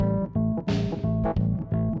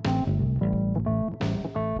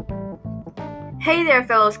Hey there,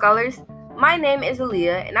 fellow scholars. My name is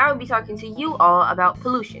Aaliyah, and I will be talking to you all about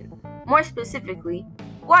pollution, more specifically,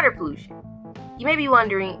 water pollution. You may be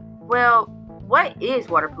wondering, well, what is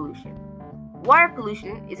water pollution? Water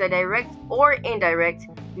pollution is a direct or indirect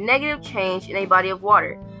negative change in a body of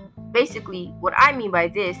water. Basically, what I mean by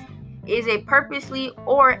this is a purposely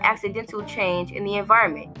or accidental change in the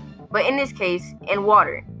environment, but in this case, in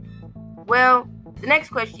water. Well, the next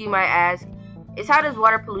question you might ask is, how does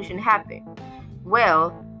water pollution happen?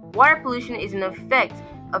 Well, water pollution is an effect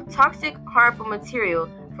of toxic, harmful material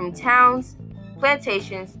from towns,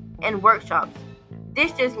 plantations, and workshops.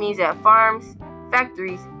 This just means that farms,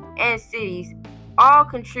 factories, and cities all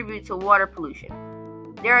contribute to water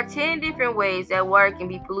pollution. There are 10 different ways that water can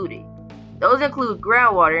be polluted. Those include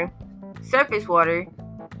groundwater, surface water,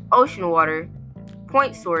 ocean water,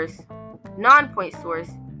 point source, non-point source,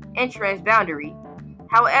 and transboundary.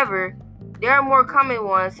 However, there are more common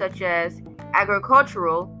ones such as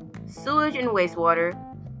agricultural, sewage and wastewater,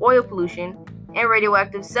 oil pollution, and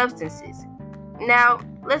radioactive substances. Now,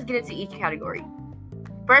 let's get into each category.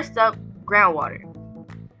 First up, groundwater.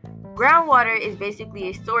 Groundwater is basically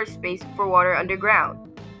a storage space for water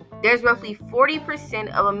underground. There's roughly 40%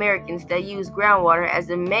 of Americans that use groundwater as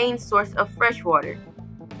the main source of fresh water.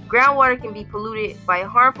 Groundwater can be polluted by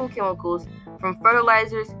harmful chemicals from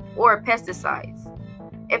fertilizers or pesticides.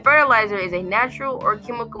 A fertilizer is a natural or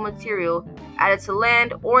chemical material added to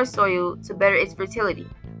land or soil to better its fertility.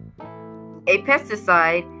 A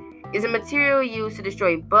pesticide is a material used to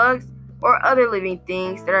destroy bugs or other living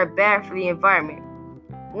things that are bad for the environment.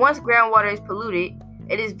 Once groundwater is polluted,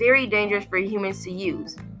 it is very dangerous for humans to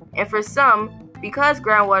use. And for some, because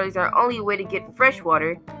groundwater is our only way to get fresh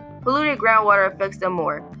water, polluted groundwater affects them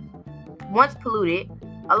more. Once polluted,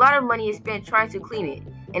 a lot of money is spent trying to clean it,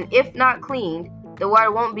 and if not cleaned, the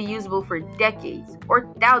water won't be usable for decades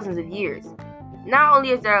or thousands of years. Not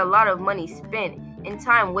only is there a lot of money spent and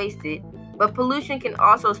time wasted, but pollution can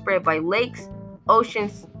also spread by lakes,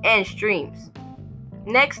 oceans, and streams.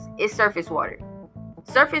 Next is surface water.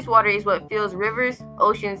 Surface water is what fills rivers,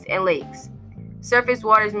 oceans, and lakes. Surface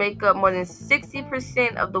waters make up more than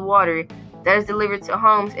 60% of the water that is delivered to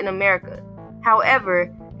homes in America.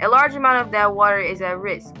 However, a large amount of that water is at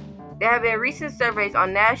risk. There have been recent surveys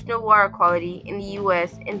on national water quality in the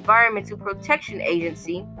U.S. Environmental Protection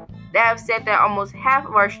Agency that have said that almost half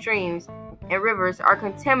of our streams and rivers are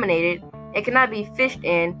contaminated and cannot be fished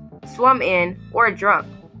in, swum in, or drunk.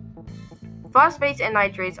 Phosphates and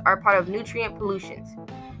nitrates are part of nutrient pollutions.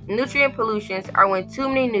 Nutrient pollutions are when too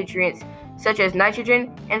many nutrients, such as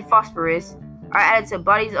nitrogen and phosphorus, are added to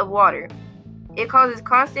bodies of water. It causes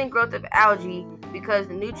constant growth of algae because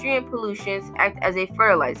nutrient pollutions act as a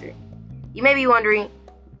fertilizer. You may be wondering,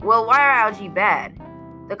 well, why are algae bad?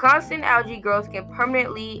 The constant algae growth can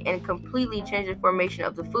permanently and completely change the formation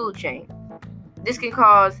of the food chain. This can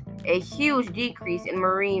cause a huge decrease in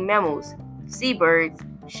marine mammals, seabirds,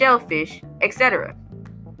 shellfish, etc.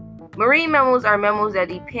 Marine mammals are mammals that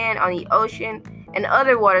depend on the ocean and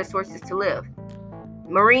other water sources to live.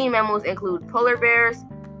 Marine mammals include polar bears,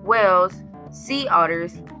 whales, sea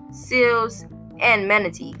otters, seals, and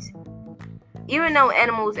manatees. Even though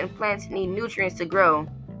animals and plants need nutrients to grow,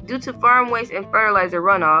 due to farm waste and fertilizer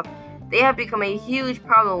runoff, they have become a huge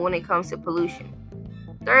problem when it comes to pollution.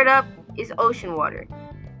 Third up is ocean water.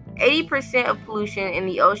 80% of pollution in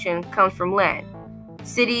the ocean comes from land.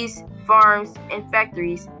 Cities, farms, and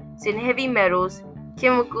factories send heavy metals,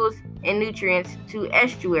 chemicals, and nutrients to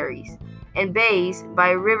estuaries and bays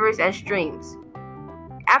by rivers and streams.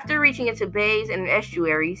 After reaching into bays and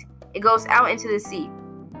estuaries, it goes out into the sea.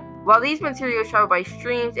 While these materials travel by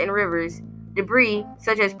streams and rivers, debris,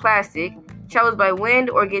 such as plastic, travels by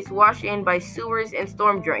wind or gets washed in by sewers and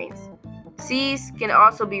storm drains. Seas can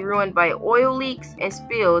also be ruined by oil leaks and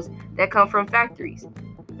spills that come from factories.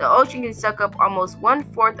 The ocean can suck up almost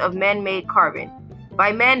 1/4 of man-made carbon.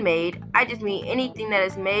 By man-made, I just mean anything that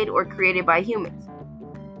is made or created by humans.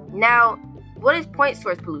 Now, what is point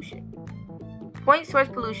source pollution? Point source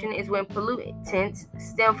pollution is when pollutants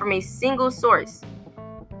stem from a single source.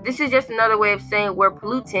 This is just another way of saying where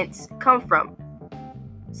pollutants come from.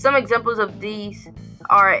 Some examples of these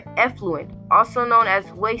are effluent, also known as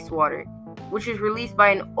wastewater, which is released by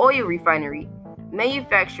an oil refinery,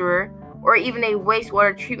 manufacturer, or even a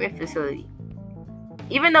wastewater treatment facility.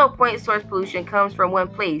 Even though point source pollution comes from one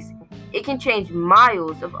place, it can change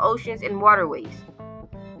miles of oceans and waterways.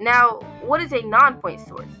 Now, what is a non-point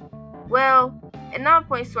source? Well, a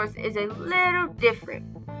non-point source is a little different.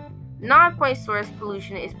 Non-point source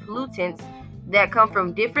pollution is pollutants that come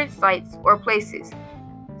from different sites or places.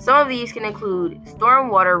 Some of these can include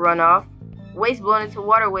stormwater runoff, waste blown into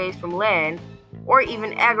waterways from land, or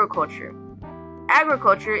even agriculture.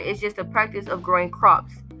 Agriculture is just the practice of growing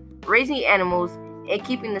crops, raising animals, and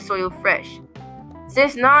keeping the soil fresh.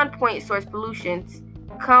 Since non-point source pollutions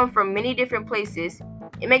come from many different places,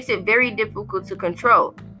 it makes it very difficult to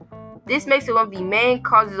control. This makes it one of the main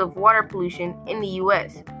causes of water pollution in the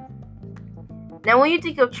US. Now, when you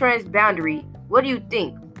think of transboundary, what do you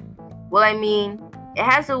think? Well, it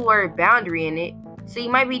has the word boundary in it, so you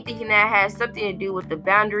might be thinking that it has something to do with the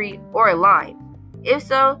boundary or a line. If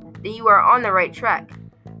so, then you are on the right track.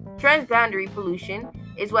 Transboundary pollution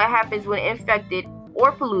is what happens when infected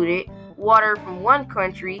or polluted water from one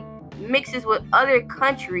country mixes with other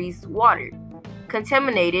countries' water.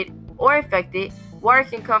 Contaminated or infected water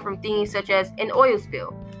can come from things such as an oil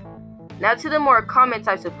spill. Now to the more common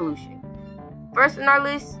types of pollution. First on our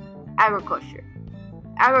list, agriculture.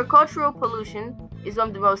 Agricultural pollution is one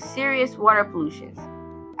of the most serious water pollutions.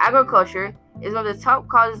 Agriculture is one of the top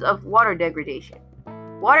causes of water degradation.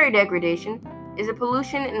 Water degradation is a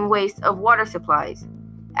pollution and waste of water supplies.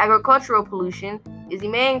 Agricultural pollution is the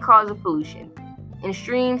main cause of pollution in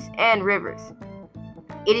streams and rivers.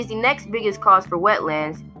 It is the next biggest cause for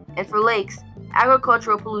wetlands, and for lakes,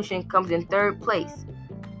 agricultural pollution comes in third place.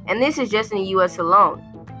 And this is just in the US alone.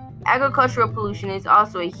 Agricultural pollution is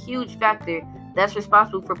also a huge factor that's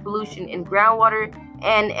responsible for pollution in groundwater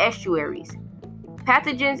and estuaries.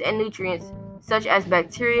 Pathogens and nutrients, such as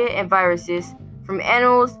bacteria and viruses, from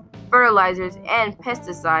animals, fertilizers, and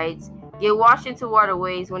pesticides, get washed into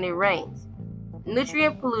waterways when it rains.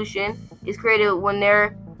 Nutrient pollution is created when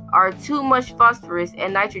there are too much phosphorus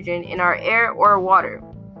and nitrogen in our air or water.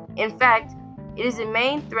 In fact, it is the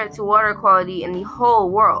main threat to water quality in the whole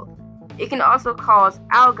world. It can also cause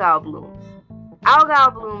algal blooms.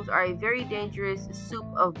 Algal blooms are a very dangerous soup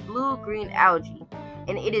of blue-green algae,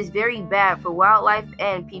 and it is very bad for wildlife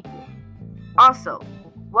and people. Also,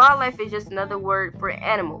 wildlife is just another word for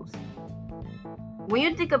animals. When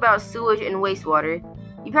you think about sewage and wastewater,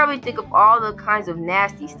 you probably think of all the kinds of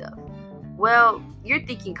nasty stuff. Well, you're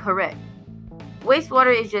thinking correct.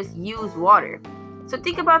 Wastewater is just used water. So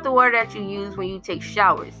think about the water that you use when you take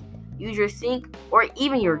showers, use your sink, or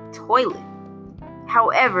even your toilet.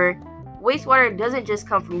 However, wastewater doesn't just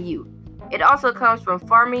come from you. It also comes from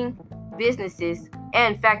farming, businesses,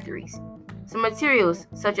 and factories. Some materials,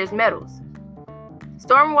 such as metals.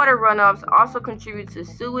 Stormwater runoffs also contribute to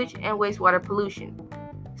sewage and wastewater pollution.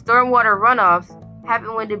 Stormwater runoffs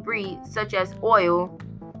happen when debris, such as oil,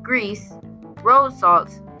 grease, road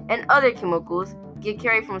salts, and other chemicals, get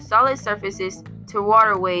carried from solid surfaces to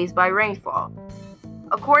waterways by rainfall.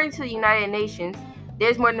 According to the United Nations,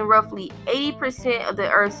 there's more than roughly 80% of the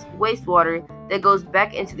Earth's wastewater that goes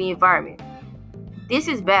back into the environment. This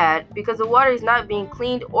is bad because the water is not being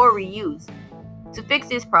cleaned or reused. To fix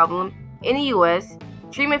this problem, in the US,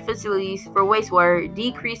 treatment facilities for wastewater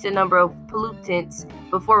decrease the number of pollutants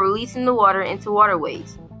before releasing the water into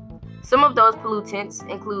waterways. Some of those pollutants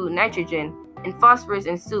include nitrogen and phosphorus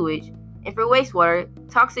in sewage, and for wastewater,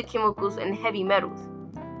 toxic chemicals and heavy metals.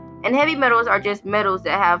 And heavy metals are just metals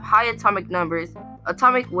that have high atomic numbers,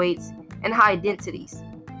 atomic weights, and high densities.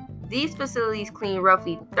 These facilities clean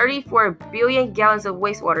roughly 34 billion gallons of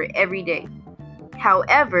wastewater every day.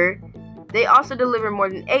 However, they also deliver more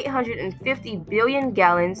than 850 billion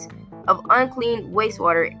gallons of unclean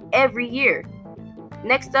wastewater every year.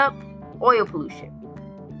 Next up, oil pollution.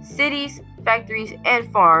 Cities, factories,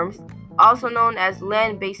 and farms, also known as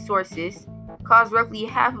land-based sources, cause roughly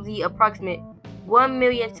half of the approximate 1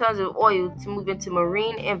 million tons of oil to move into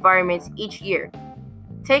marine environments each year.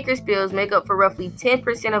 Tanker spills make up for roughly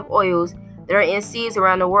 10% of oils that are in seas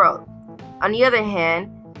around the world. On the other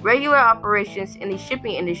hand, regular operations in the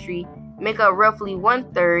shipping industry make up roughly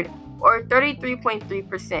 1/3, or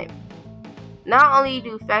 33.3%. Not only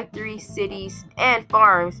do factories, cities, and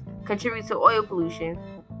farms contribute to oil pollution,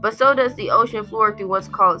 but so does the ocean floor through what's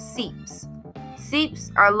called seeps.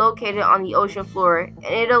 Seeps are located on the ocean floor, and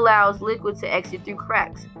it allows liquid to exit through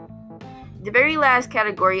cracks. The very last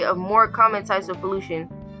category of more common types of pollution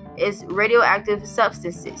is radioactive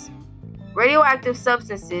substances. Radioactive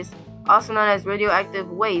substances, also known as radioactive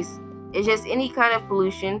waste, is just any kind of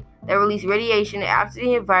pollution that releases radiation after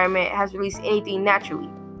the environment has released anything naturally.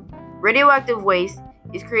 Radioactive waste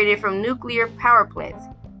is created from nuclear power plants,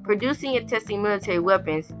 producing and testing military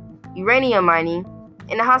weapons, uranium mining,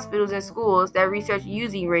 and hospitals and schools that research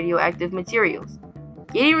using radioactive materials.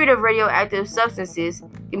 Getting rid of radioactive substances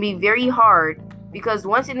can be very hard because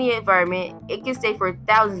once in the environment, it can stay for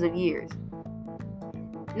thousands of years.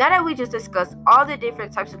 Now that we just discussed all the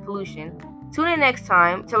different types of pollution, tune in next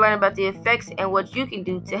time to learn about the effects and what you can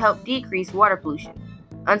do to help decrease water pollution.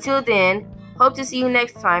 Until then, hope to see you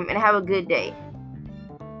next time and have a good day.